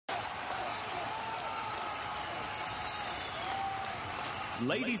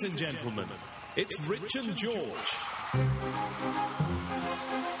Ladies and gentlemen, it's Rich and George.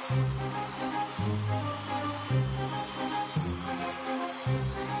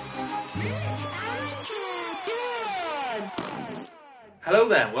 Hello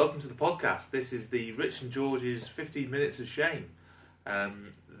there, and welcome to the podcast. This is the Rich and George's 15 Minutes of Shame.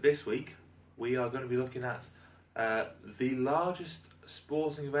 This week, we are going to be looking at the largest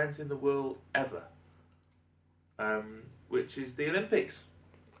sporting event in the world ever, which is the Olympics.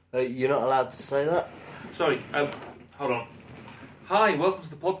 You're not allowed to say that? Sorry, hold on. Hi, welcome to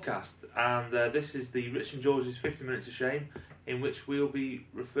the podcast, and this is the Rich and George's 15 Minutes of Shame, in which we'll be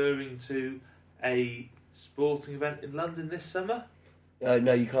referring to a sporting event in London this summer.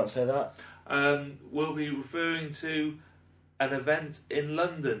 No, you can't say that. We'll be referring to an event in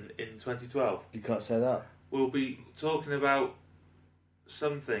London in 2012. You can't say that. We'll be talking about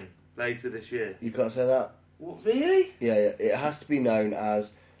something later this year. You can't say that. What, really? Yeah, it has to be known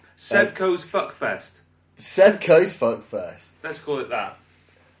as Sebco's Fuckfest. Sebco's Fuckfest. Let's call it that.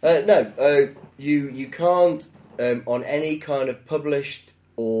 No, you can't on any kind of published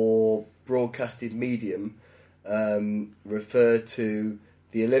or broadcasted medium refer to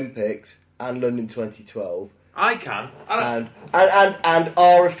the Olympics and London 2012. I can. And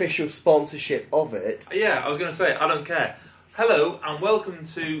our official sponsorship of it. Yeah, I was going to say, I don't care. Hello, and welcome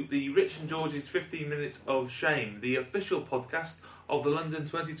to the Rich and George's 15 Minutes of Shame, the official podcast of the London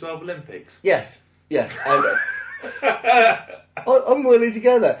 2012 Olympics. Yes. And, I'm willing to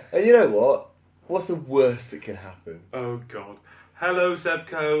go there. And you know what? What's the worst that can happen? Oh, God. Hello,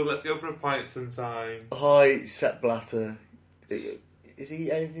 Sebco. Let's go for a pint sometime. Hi, Sepp Blatter. Is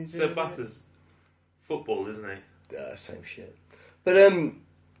he anything to do Sepp with it? Blatter's football, isn't he? Same shit. But,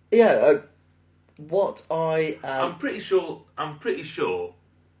 yeah, what I am... I'm pretty sure,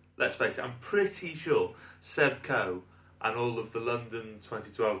 let's face it, I'm pretty sure Sebco and all of the London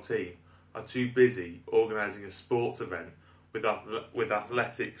 2012 team are too busy organising a sports event with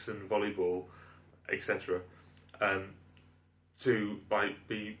athletics and volleyball, etc., to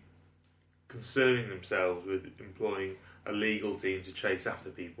be concerning themselves with employing a legal team to chase after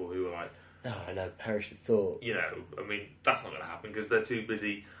people who are like... No, I know, perish the thought. You know, I mean, that's not going to happen because they're too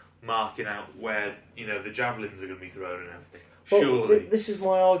busy marking out where, you know, the javelins are going to be thrown and everything. Well, Surely. This is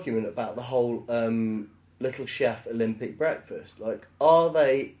my argument about the whole Little Chef Olympic breakfast. Like,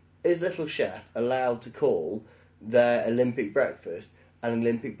 is Little Chef allowed to call their Olympic breakfast an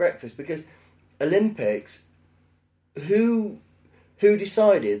Olympic breakfast? Because Olympics, who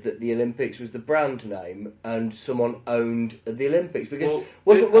decided that the Olympics was the brand name and someone owned the Olympics? Because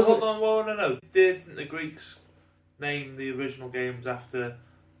Hold on, no. Didn't the Greeks name the original games after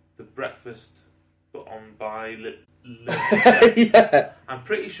the breakfast put on by Little Chef? Yeah. I'm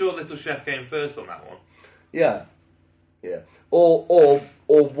pretty sure Little Chef came first on that one. Yeah. Or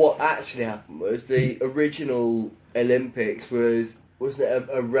what actually happened was the original Olympics wasn't it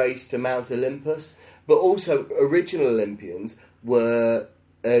a race to Mount Olympus, but also original Olympians were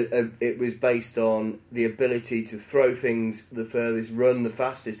it was based on the ability to throw things the furthest, run the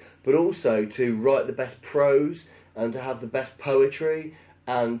fastest, but also to write the best prose and to have the best poetry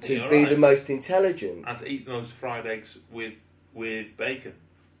and to be the most intelligent and to eat the most fried eggs with bacon.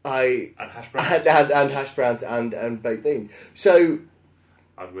 And hash browns. And hash browns and baked beans. So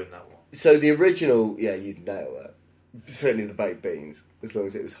I'd win that one. So the original, yeah, you'd nail that. Certainly the baked beans, as long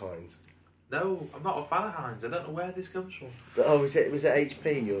as it was Heinz. No, I'm not a fan of Heinz. I don't know where this comes from. But, was it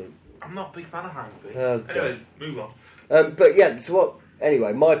HP? I'm not a big fan of Heinz beans. Oh, anyway, move on. But yeah, so what?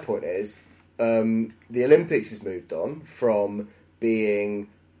 Anyway, my point is, the Olympics has moved on from being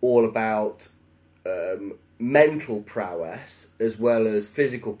all about mental prowess as well as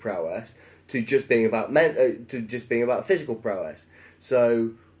physical prowess to just being about physical prowess.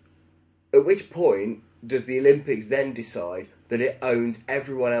 So, at which point does the Olympics then decide that it owns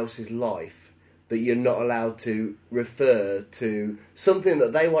everyone else's life? That you're not allowed to refer to something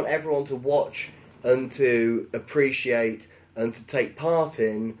that they want everyone to watch and to appreciate and to take part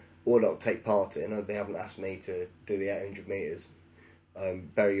in, or not take part in. They haven't asked me to do the 800 metres.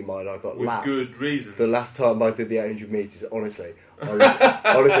 Bearing in mind I got lapped. With good reason. The last time I did the 800 metres, honestly,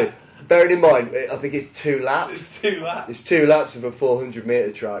 bearing in mind, I think it's 2 laps. It's 2 laps of a 400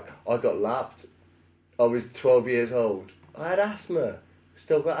 metre track. I got lapped. I was 12 years old. I had asthma.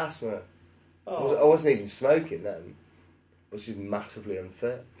 Still got asthma. Oh. I wasn't even smoking then. I was just massively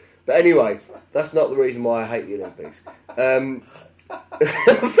unfit. But anyway, that's not the reason why I hate the Olympics. Fuck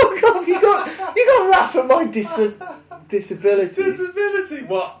off! You got to laugh at my disability. Disability?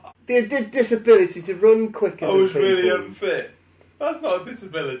 What? The disability to run quicker. I was really unfit. That's not a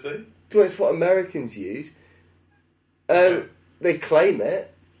disability. Well, it's what Americans use. they claim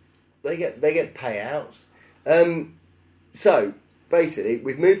it. They get payouts. So basically,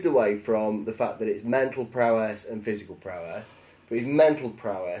 we've moved away from the fact that it's mental prowess and physical prowess. But with mental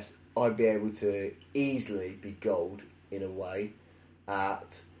prowess, I'd be able to easily be gold in a way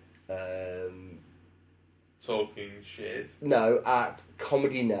at talking shit. No, at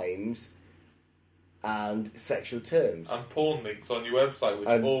comedy names and sexual terms. And porn links on your website, which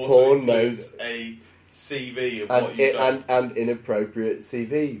and also porn includes notes. a CV of And, what you've done. and inappropriate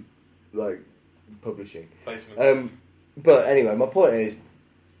CV, like, publishing. Placement. But anyway, my point is,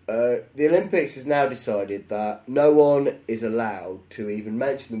 the Olympics has now decided that no one is allowed to even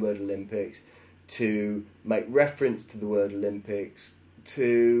mention the word Olympics, to make reference to the word Olympics,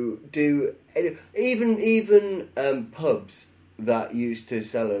 to do even pubs that used to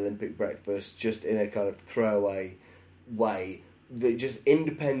sell Olympic breakfast just in a kind of throwaway way. That just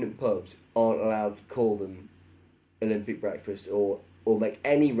independent pubs aren't allowed to call them Olympic breakfast or make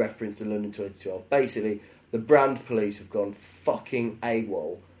any reference to London 2012. Basically, the brand police have gone fucking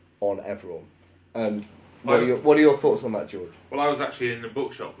AWOL on everyone. And what are your thoughts on that, George? Well, I was actually in the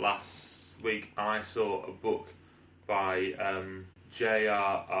bookshop last week and I saw a book by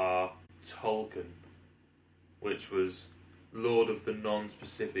J.R.R. Tolkien, which was Lord of the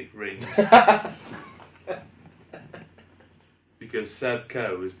Non-Specific Rings. Because Seb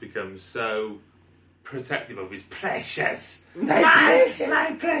Coe has become so protective of his precious, my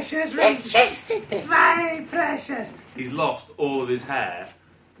precious rings, my precious. He's lost all of his hair.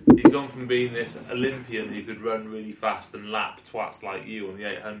 He's gone from being this Olympian who could run really fast and lap twats like you on the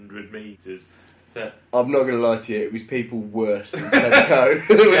 800 metres to... I'm not going to lie to you, it was people worse than Seb Coe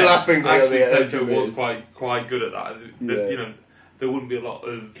who were lapping down actually, the Seb 800 was metres. quite good at that. Yeah. You know, there wouldn't be a lot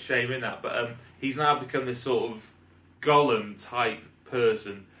of shame in that. But he's now become this sort of Gollum type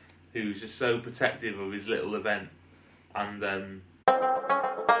person who's just so protective of his little event. And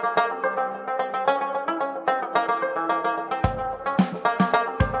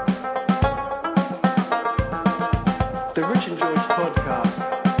The Rich and George podcast.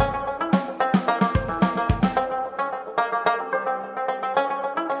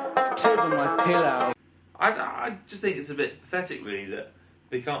 Tears on my pillow. I just think it's a bit pathetic, really, that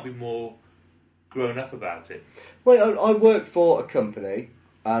they can't be more grown up about it. Well, I work for a company,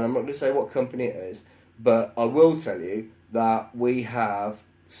 and I'm not going to say what company it is, but I will tell you that we have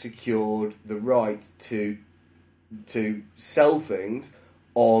secured the right to sell things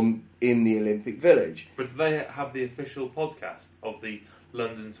in the Olympic Village. But do they have the official podcast of the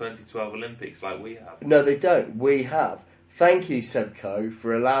London 2012 Olympics like we have? No, they don't. We have. Thank you, Seb Coe,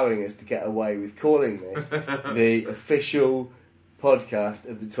 for allowing us to get away with calling this the official podcast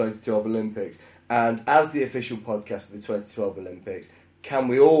of the 2012 Olympics. And as the official podcast of the 2012 Olympics, can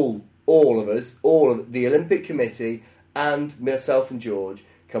we all of us, all of the Olympic Committee and myself and George,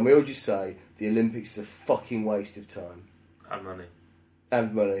 can we all just say the Olympics is a fucking waste of time? And money.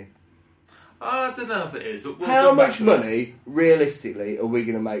 And money. I don't know if it is, but we'll How come back much to that. money, realistically, are we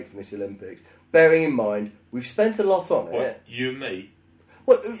going to make from this Olympics? Bearing in mind, we've spent a lot on it. What, you and me?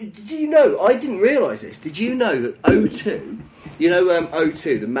 Well, did you know, I didn't realise this, did you know that O2,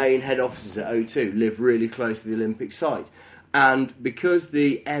 O2, the main head offices at O2 live really close to the Olympic site, and because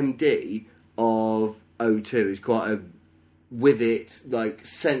the MD of O2 is quite like,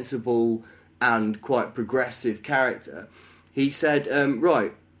 sensible and quite progressive character, he said,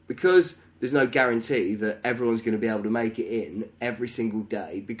 right, because there's no guarantee that everyone's going to be able to make it in every single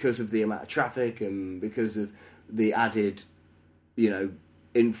day because of the amount of traffic and because of the added,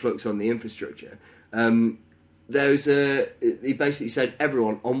 influx on the infrastructure. He basically said,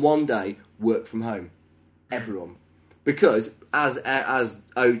 everyone, on one day, work from home. Everyone. Because as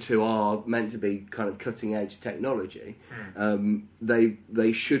O2 are meant to be kind of cutting edge technology,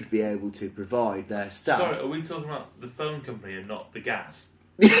 they should be able to provide their staff. Sorry, are we talking about the phone company and not the gas?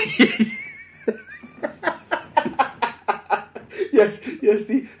 Yes,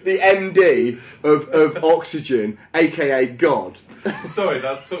 the MD of Oxygen, aka God. Sorry,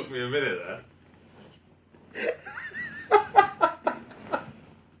 that took me a minute there.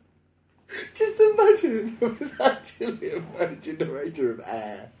 Just imagine if there was actually a generator of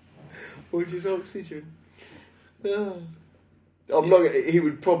air, or just oxygen. Ah. I'm not. He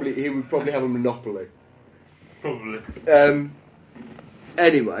would probably have a monopoly. Probably.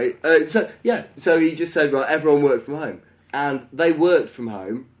 Anyway, so he just said, right, everyone worked from home, and they worked from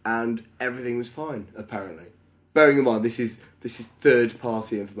home, and everything was fine apparently. Bearing in mind, this is third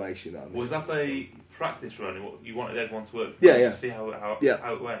party information. Was that a practice run? You wanted everyone to work from Yeah, home yeah. to see how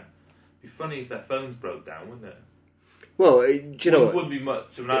it went. It'd be funny if their phones broke down, wouldn't it? Well, do you know what? Wouldn't be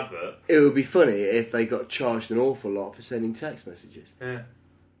much of an advert. It would be funny if they got charged an awful lot for sending text messages. Yeah.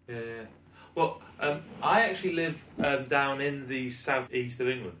 Well, I actually live down in the southeast of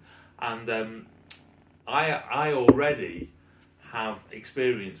England, and I already have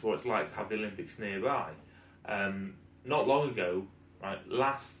experienced what it's like to have the Olympics nearby. Not long ago, right?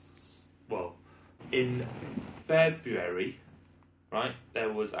 In February, right,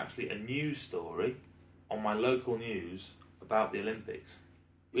 there was actually a news story on my local news about the Olympics.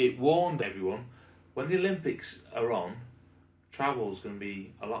 It warned everyone, when the Olympics are on, travel's going to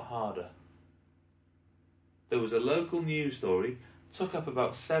be a lot harder. There was a local news story, took up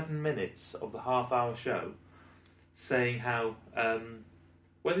about 7 minutes of the half-hour show, saying how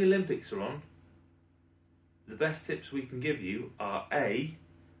when the Olympics are on, the best tips we can give you are A,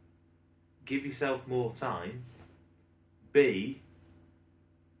 give yourself more time, B,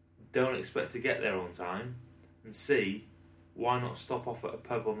 don't expect to get there on time, and C, why not stop off at a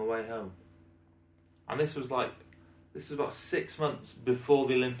pub on the way home? And this was about 6 months before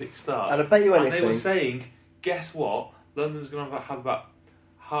the Olympics start. And I bet you anything. And they were saying, guess what? London's going to have about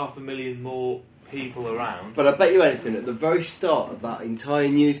 500,000 more people around. But I bet you anything, at the very start of that entire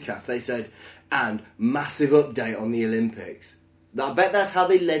newscast, they said, and massive update on the Olympics. I bet that's how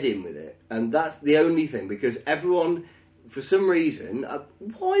they led in with it. And that's the only thing, because everyone, for some reason,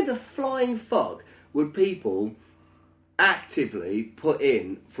 why the flying fuck would people actively put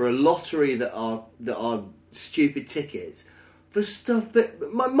in for a lottery that are stupid tickets for stuff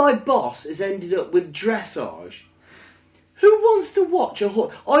that my boss has ended up with dressage? Who wants to watch a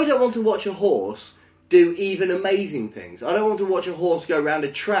horse? I don't want to watch a horse do even amazing things. I don't want to watch a horse go around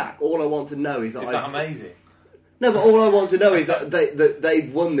a track. All I want to know is that Is that amazing? No, but all I want to know is that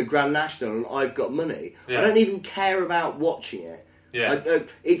they've won the Grand National and I've got money. Yeah. I don't even care about watching it. Yeah.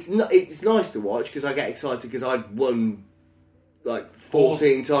 It's nice to watch because I get excited because I've won like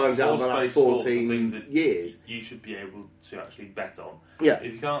 14 times out of the last 14 years. You should be able to actually bet on. Yeah.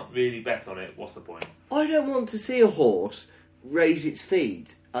 If you can't really bet on it, what's the point? I don't want to see a horse raise its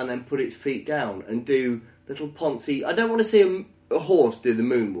feet and then put its feet down and do little poncy. I don't want to see a horse do the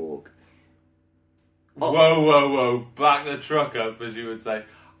moonwalk. Whoa. Back the truck up, as you would say.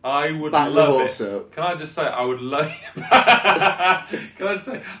 I would Back the love horse it. up. Can I just say, I would love I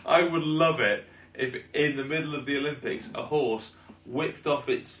would love it if in the middle of the Olympics a horse whipped off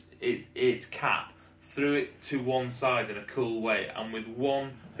its cap, threw it to one side in a cool way, and with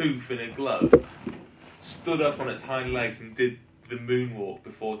one hoof in a glove, stood up on its hind legs and did the moonwalk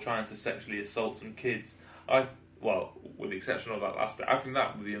before trying to sexually assault some kids. With the exception of that last bit, I think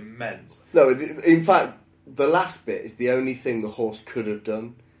that would be immense. No, in fact, the last bit is the only thing the horse could have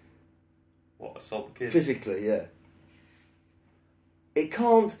done. What, assault the kids? Physically, yeah. It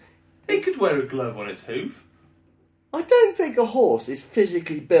can't... It could wear a glove on its hoof. I don't think a horse is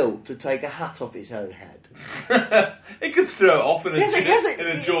physically built to take a hat off its own head. It could throw it off in Yes,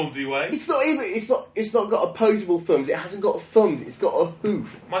 a jaunty way. It's not got opposable thumbs. It hasn't got thumbs. It's got a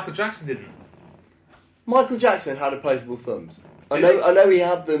hoof. Michael Jackson didn't. Michael Jackson had opposable thumbs. I know he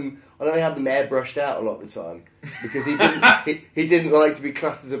had them. I know he had them airbrushed out a lot of the time because he didn't. he didn't like to be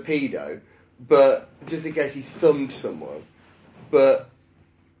classed as a pedo, but just in case he thumbed someone. But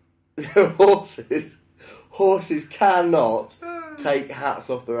horses cannot take hats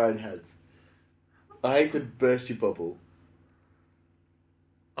off their own heads. I hate to burst your bubble.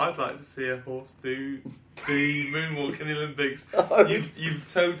 I'd like to see a horse do the moonwalk in the Olympics. Oh.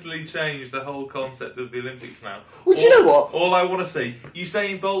 You've totally changed the whole concept of the Olympics now. Well, do you know what? All I want to see,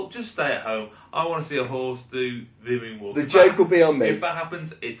 Usain Bolt, just stay at home. I want to see a horse do the moonwalk. The joke will be on me. If that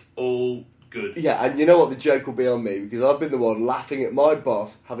happens, it's all good. Yeah, and you know what? The joke will be on me because I've been the one laughing at my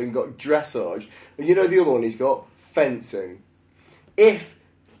boss having got dressage, and you know the other one he's got fencing. If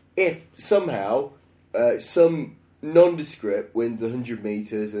somehow some nondescript wins the 100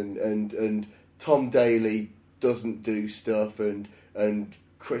 metres and Tom Daly doesn't do stuff and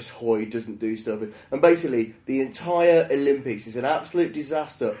Chris Hoy doesn't do stuff and basically the entire Olympics is an absolute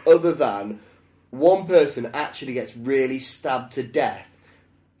disaster other than one person actually gets really stabbed to death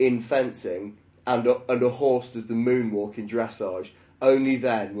in fencing and a horse does the moonwalk in dressage, only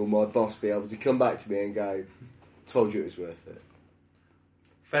then will my boss be able to come back to me and go, told you it was worth it.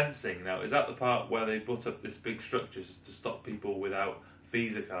 Fencing, now, is that the part where they put up this big structures to stop people without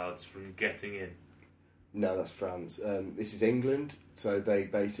visa cards from getting in? No, that's France. This is England, so they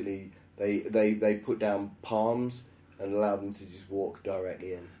basically they put down palms and allow them to just walk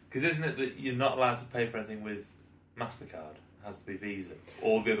directly in. Because isn't it that you're not allowed to pay for anything with MasterCard? It has to be Visa,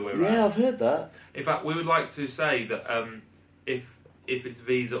 or the other way around. Yeah, I've heard that. In fact, we would like to say that if it's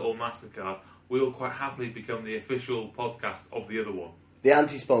Visa or MasterCard, we'll quite happily become the official podcast of the other one. The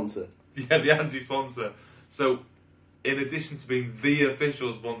anti-sponsor. Yeah, the anti-sponsor. So, in addition to being the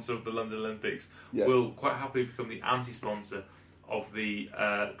official sponsor of the London Olympics, we'll quite happily become the anti-sponsor of the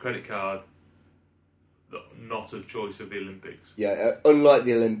credit card not of choice of the Olympics. Yeah, unlike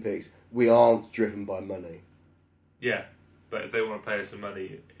the Olympics, we aren't driven by money. Yeah, but if they want to pay us some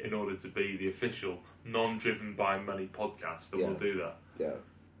money in order to be the official, non-driven by money podcast, then we'll do that. Yeah,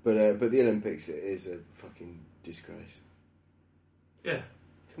 but the Olympics is a fucking disgrace. Yeah.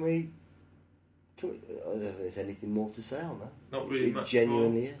 Can we? I don't know if there's anything more to say on that. Not really it much.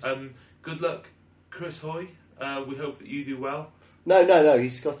 Genuinely more. is. Good luck, Chris Hoy. We hope that you do well. No,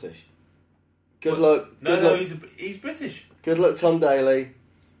 he's Scottish. Good luck. No, he's British. Good luck, Tom Daly.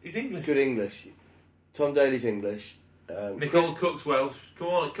 He's English. Good English. Tom Daly's English. Nicole Cook's Welsh. Come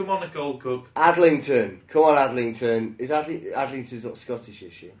on, Nicole Cook. Adlington. Come on, Adlington. Adlington's not Scottish,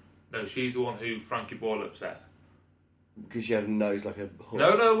 is she? No, she's the one who Frankie Boyle upset. Because she had a nose like a hook.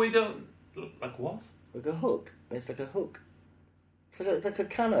 No, we don't. Like what? Like a hook. It's like a hook. It's like a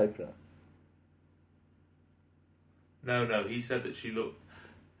can opener. No, he said that she looked...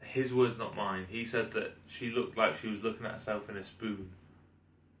 His words, not mine. He said that she looked like she was looking at herself in a spoon.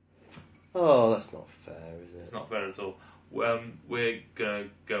 Oh, that's not fair, is it? It's not fair at all. We're going to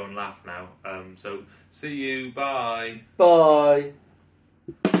go and laugh now. So, see you. Bye. Bye.